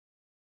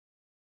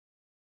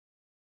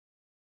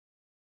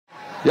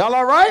Y'all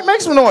all right?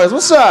 Make some noise.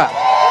 What's up?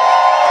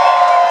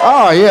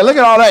 Oh, yeah, look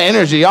at all that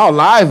energy. Y'all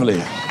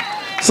lively.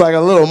 It's like a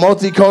little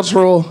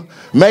multicultural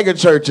mega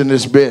church in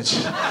this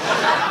bitch.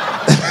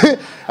 I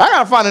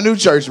gotta find a new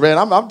church, man.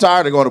 I'm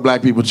tired of going to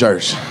black people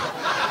church.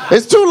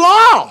 It's too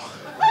long.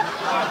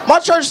 My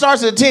church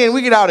starts at 10.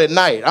 We get out at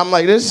night. I'm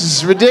like, this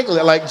is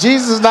ridiculous. Like,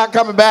 Jesus is not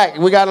coming back.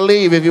 We gotta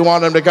leave if you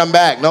want him to come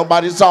back.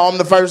 Nobody saw him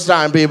the first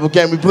time, people.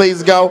 Can we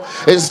please go?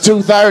 It's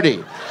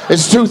 2:30.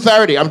 It's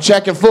 2:30. I'm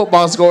checking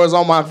football scores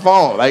on my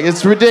phone. Like,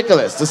 it's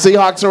ridiculous. The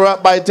Seahawks are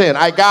up by 10.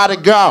 I gotta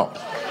go.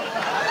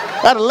 I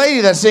got a lady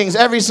that sings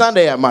every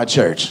Sunday at my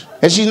church.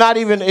 And she's not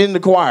even in the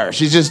choir.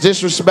 She's just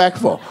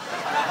disrespectful.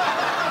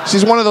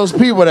 She's one of those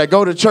people that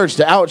go to church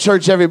to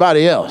out-church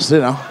everybody else, you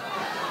know.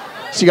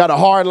 She got a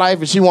hard life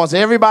and she wants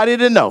everybody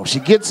to know. She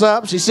gets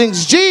up, she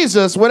sings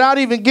Jesus without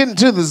even getting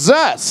to the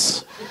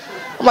zus.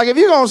 I'm like, if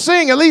you're gonna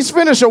sing, at least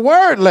finish a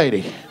word,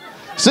 lady.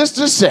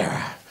 Sister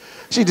Sarah.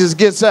 She just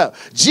gets up.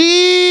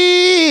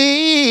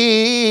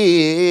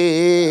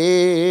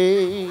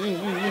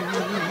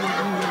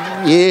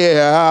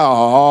 Yeah,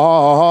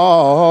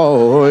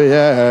 oh,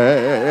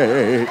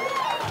 yeah.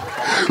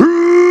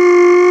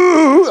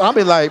 I'll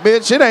be like,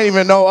 bitch, it ain't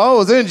even no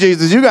O's in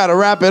Jesus. You got to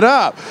wrap it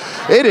up.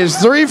 It is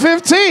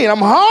 3:15.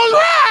 I'm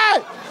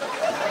hungry.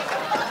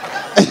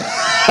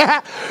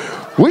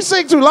 We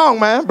sing too long,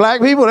 man.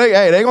 Black people, they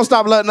going to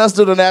stop letting us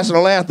do the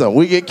national anthem.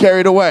 We get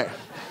carried away.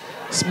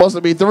 It's supposed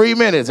to be 3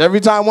 minutes. Every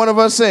time one of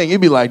us sing,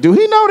 you'd be like, do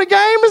he know the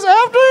game is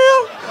after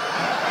him?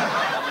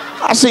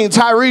 I seen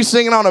Tyrese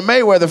singing on a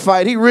Mayweather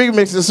fight. He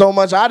remixed it so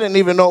much, I didn't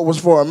even know it was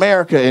for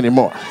America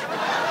anymore.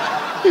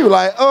 He was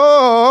like,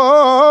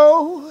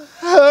 oh,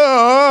 oh,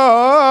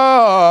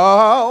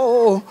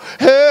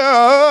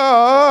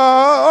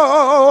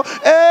 oh,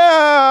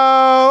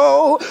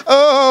 oh,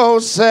 oh,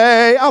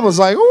 say. I was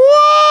like,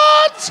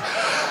 what?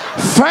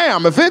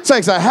 Fam, if it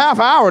takes a half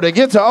hour to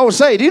get to oh,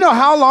 say, do you know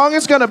how long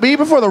it's going to be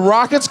before the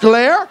rockets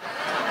glare?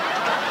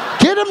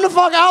 Get him the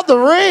fuck out the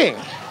ring.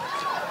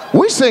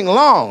 We sing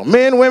long.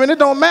 Men, women, it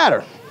don't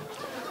matter.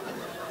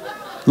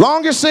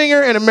 Longest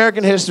singer in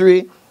American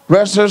history,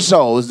 rest her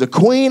soul, is the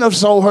queen of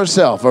soul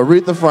herself,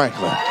 Aretha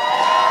Franklin.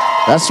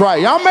 That's right.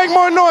 Y'all make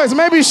more noise.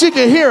 Maybe she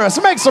can hear us.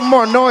 Make some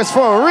more noise for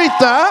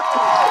Aretha.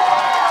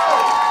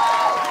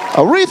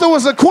 Aretha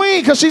was a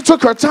queen because she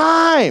took her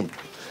time.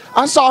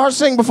 I saw her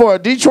sing before a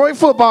Detroit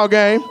football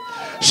game.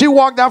 She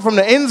walked out from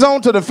the end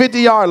zone to the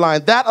 50-yard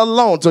line. That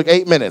alone took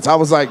 8 minutes. I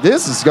was like,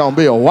 this is going to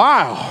be a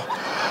while.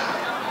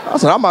 I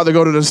said, I'm about to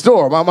go to the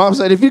store. My mom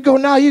said, if you go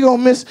now, you're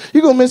gonna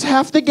miss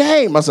half the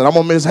game. I said, I'm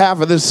gonna miss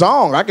half of this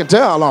song. I can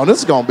tell how long this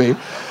is gonna be.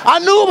 I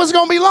knew it was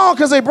gonna be long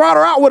because they brought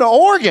her out with an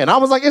organ. I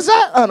was like, is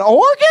that an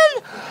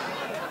organ?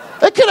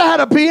 They could have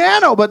had a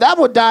piano, but that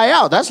would die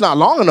out. That's not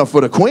long enough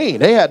for the queen.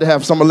 They had to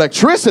have some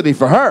electricity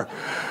for her.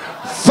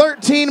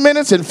 13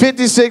 minutes and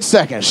 56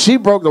 seconds. She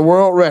broke the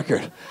world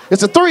record.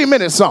 It's a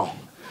 3-minute song.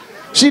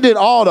 She did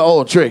all the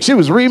old tricks. She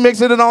was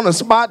remixing it on the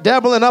spot,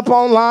 doubling up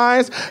on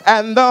lines.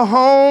 And the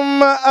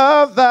home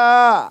of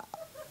the,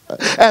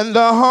 and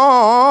the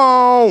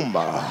home,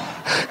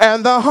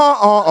 and the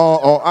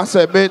home. I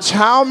said, bitch,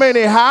 how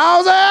many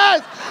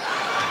houses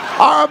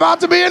are about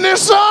to be in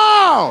this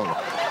song?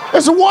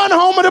 It's one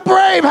home of the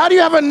brave. How do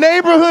you have a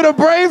neighborhood of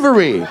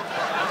bravery?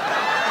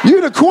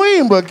 You the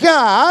queen, but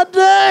god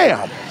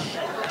damn.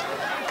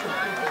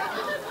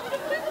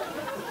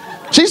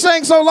 She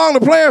sang so long, the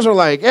players were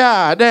like,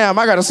 yeah, damn,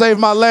 I got to save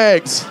my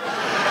legs.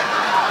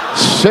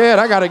 Shit,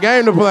 I got a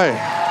game to play.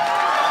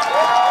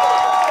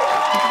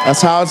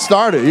 That's how it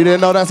started. You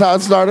didn't know that's how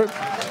it started?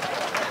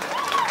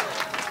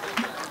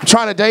 I'm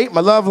trying to date.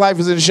 My love life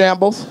is in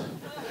shambles.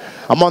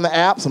 I'm on the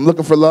apps. I'm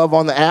looking for love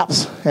on the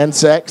apps and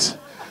sex.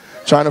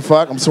 Trying to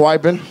fuck. I'm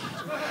swiping.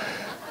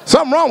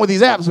 Something wrong with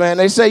these apps, man.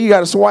 They say you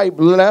got to swipe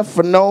left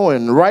for no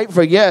and right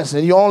for yes,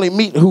 and you only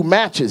meet who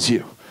matches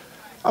you.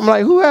 I'm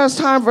like, who has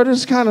time for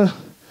this kind of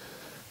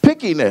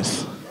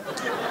pickiness?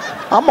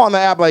 I'm on the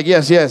app like,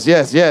 yes, yes,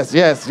 yes, yes,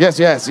 yes, yes,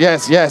 yes,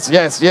 yes, yes,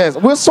 yes, yes.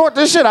 We'll sort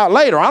this shit out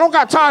later. I don't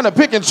got time to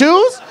pick and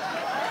choose.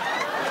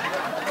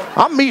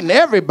 I'm meeting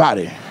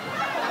everybody.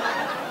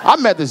 I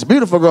met this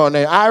beautiful girl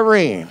named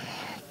Irene.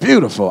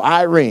 Beautiful,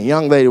 Irene,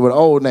 young lady with an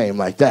old name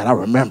like that, I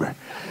remember.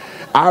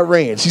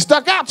 Irene. She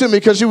stuck out to me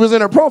because she was in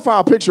her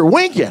profile picture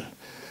winking.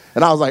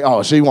 And I was like,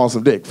 oh, she wants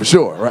some dick for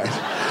sure, right?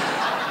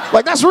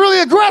 Like, that's really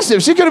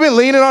aggressive. She could have been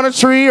leaning on a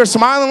tree or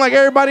smiling like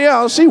everybody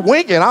else. She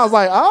winking. I was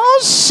like,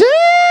 oh,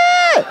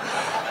 shit.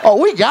 Oh,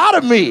 we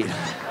gotta meet.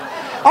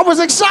 I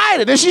was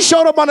excited. Then she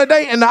showed up on a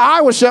date and the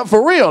eye was shut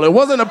for real. It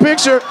wasn't a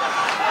picture.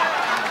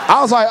 I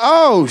was like,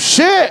 oh,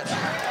 shit.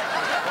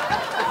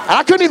 And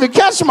I couldn't even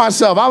catch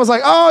myself. I was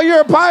like, oh,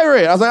 you're a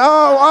pirate. I was like,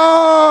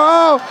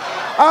 oh,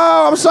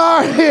 I'm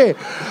sorry.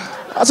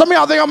 Some of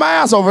y'all think I'm an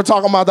asshole for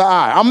talking about the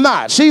eye. I'm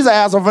not. She's an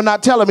asshole for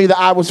not telling me the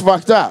eye was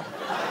fucked up.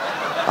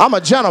 I'm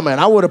a gentleman.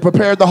 I would have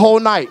prepared the whole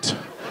night.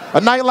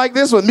 A night like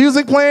this with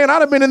music playing,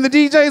 I'd have been in the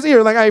DJ's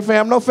ear like, hey,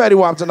 fam, no Fetty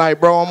Wap tonight,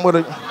 bro. I'm with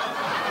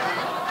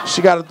a...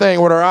 She got a thing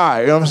with her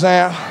eye, you know what I'm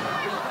saying?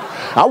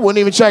 I wouldn't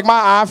even check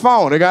my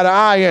iPhone. It got an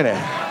eye in it.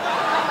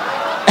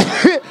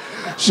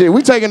 Shit,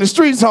 we taking the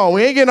streets home.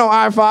 We ain't getting no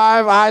I-5,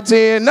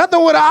 I-10,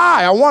 nothing with an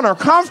I. I want her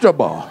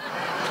comfortable.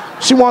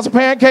 She wants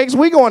pancakes,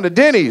 we going to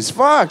Denny's.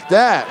 Fuck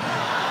that.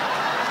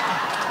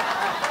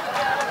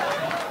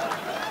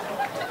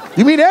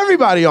 You meet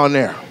everybody on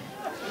there.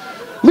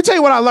 Let me tell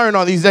you what I learned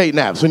on these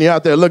dating apps when you're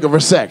out there looking for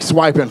sex,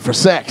 swiping for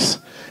sex.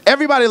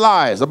 Everybody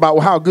lies about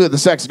how good the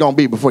sex is gonna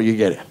be before you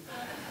get it.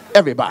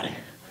 Everybody.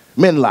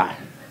 Men lie.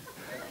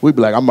 We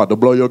be like, I'm about to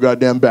blow your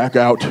goddamn back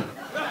out.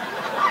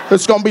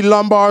 It's gonna be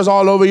lumbars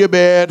all over your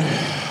bed.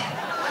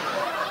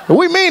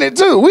 We mean it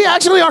too. We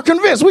actually are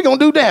convinced we're gonna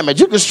do damage.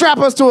 You can strap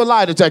us to a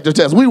lie detector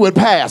test. We would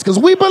pass because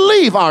we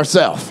believe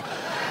ourselves.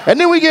 And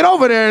then we get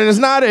over there and it's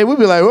not it. We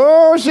be like,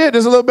 oh shit,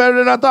 this is a little better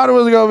than I thought it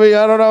was gonna be.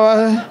 I don't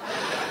know.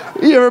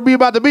 You ever be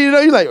about to beat it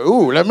up? You're like,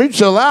 ooh, let me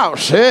chill out.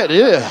 Shit,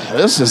 yeah.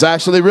 This is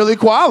actually really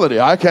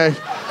quality. I can't.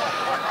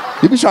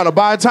 You be trying to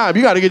buy time.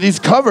 You got to get these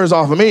covers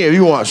off of me if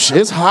you want.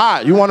 It's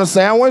hot. You want a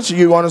sandwich?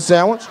 You want a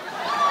sandwich?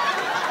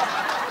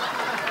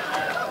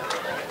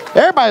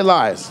 Everybody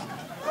lies.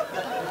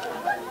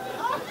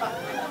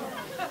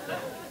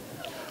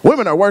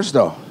 Women are worse,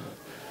 though.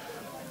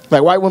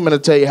 Like, white women will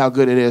tell you how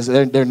good it is.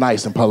 They're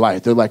nice and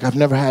polite. They're like, I've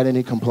never had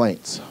any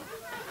complaints.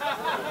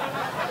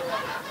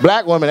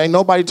 Black women, ain't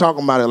nobody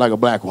talking about it like a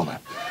black woman.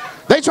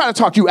 They try to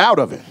talk you out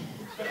of it.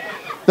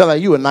 They're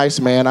like, you a nice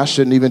man. I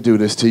shouldn't even do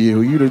this to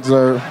you. You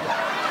deserve...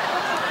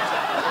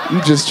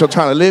 You just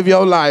trying to live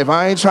your life.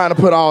 I ain't trying to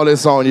put all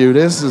this on you.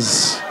 This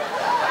is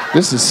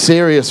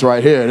serious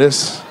right here.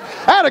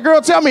 I had a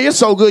girl tell me, it's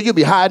so good you'll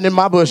be hiding in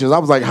my bushes. I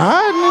was like,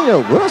 hiding in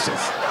your bushes?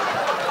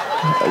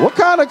 What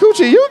kind of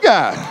coochie you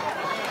got?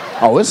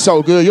 Oh, it's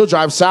so good. You'll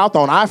drive south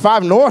on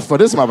I-5 North for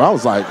this month. I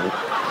was like,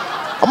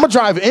 I'm going to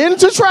drive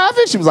into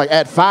traffic? She was like,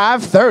 at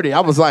 5:30.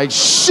 I was like,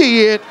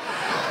 shit.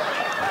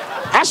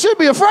 I should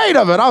be afraid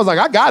of it. I was like,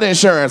 I got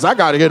insurance. I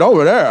got to get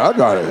over there. I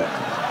got it.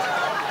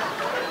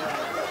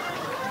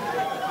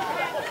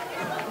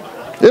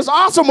 It's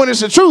awesome when it's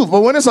the truth, but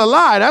when it's a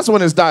lie, that's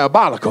when it's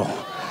diabolical.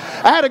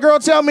 I had a girl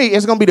tell me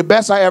it's going to be the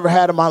best I ever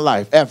had in my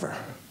life, ever.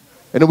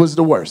 And it was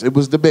the worst. It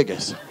was the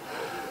biggest.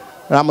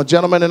 And I'm a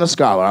gentleman and a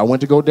scholar. I went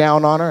to go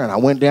down on her, and I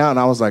went down, and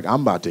I was like,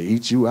 I'm about to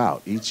eat you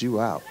out, eat you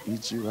out,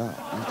 eat you out,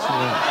 eat you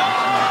out.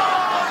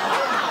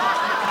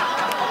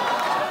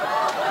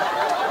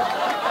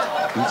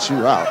 Eat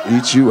you out,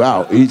 eat you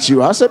out, eat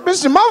you out. I said,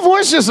 bitch, did my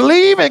voice just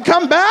leave and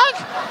come back?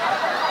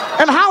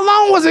 And how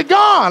long was it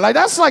gone? Like,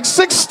 that's like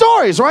 6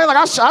 stories, right? Like,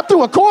 I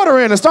threw a quarter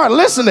in and started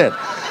listening.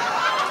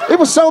 It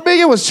was so big,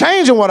 it was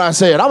changing what I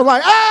said. I was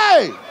like,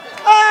 hey,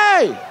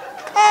 hey,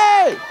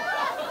 hey.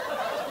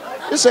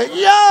 It said,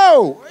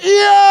 yo,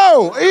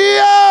 yo,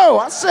 yo.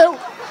 I said,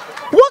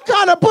 what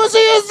kind of pussy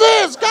is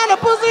this? Kind of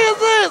pussy is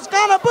this?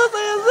 Kind of pussy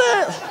is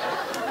this?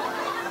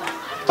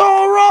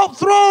 Throw a rope,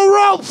 throw a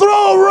rope,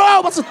 throw a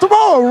rope. I said, throw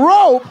a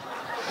rope?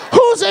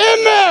 Who's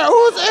in there?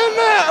 Who's in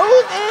there?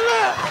 Who's in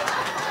there?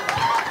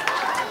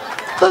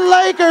 The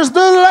Lakers, the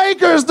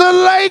Lakers, the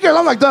Lakers.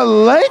 I'm like, the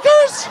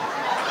Lakers?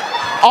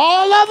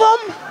 All of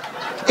them?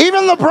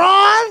 Even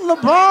LeBron?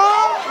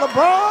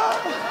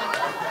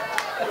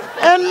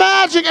 And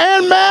Magic,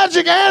 and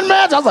Magic, and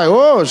Magic. I was like,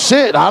 oh,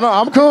 shit,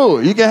 I'm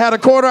cool. You can have a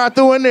quarter I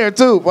threw in there,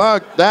 too.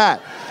 Fuck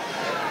that.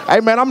 Hey,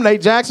 man, I'm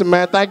Nate Jackson,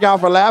 man. Thank y'all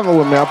for laughing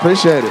with me. I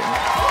appreciate it.